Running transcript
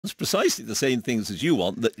It's precisely the same things as you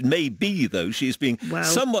want. That may be, though, she's being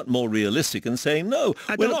somewhat more realistic and saying, no,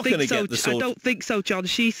 we're not going to get the sort. I don't think so, John.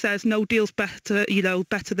 She says no deal's better,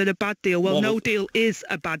 better than a bad deal. Well, no deal is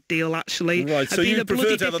a bad deal, actually. Right, so you'd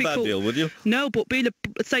prefer to have a bad deal, would you? No, but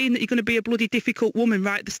saying that you're going to be a bloody difficult woman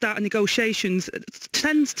right at the start of negotiations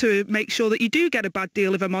tends to make sure that you do get a bad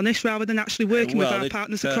deal, if I'm honest, rather than actually working with our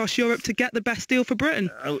partners across Europe to get the best deal for Britain.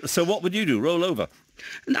 So what would you do? Roll over?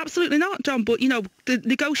 Absolutely not, John. But, the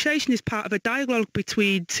negotiation is part of a dialogue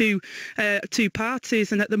between two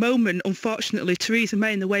parties. And at the moment, unfortunately, Theresa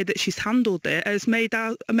May, in the way that she's handled it, has made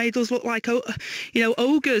us look like,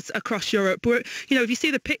 ogres across Europe. But, if you see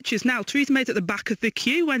the pictures now, Theresa May's at the back of the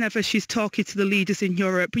queue whenever she's talking to the leaders in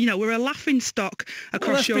Europe. We're a laughing stock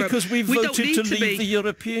across Europe. Because we voted to leave the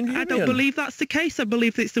European Union. I don't believe that's the case. I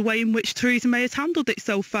believe it's the way in which Theresa May has handled it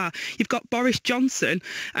so far. You've got Boris Johnson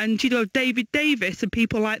and, David Davis and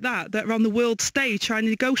people like that are on the world stage trying to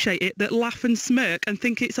negotiate it, that laugh and smirk and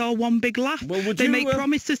think it's all one big laugh. They make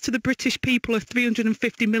promises to the British people of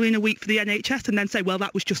 350 million a week for the NHS and then say, well,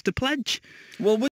 that was just a pledge. Well,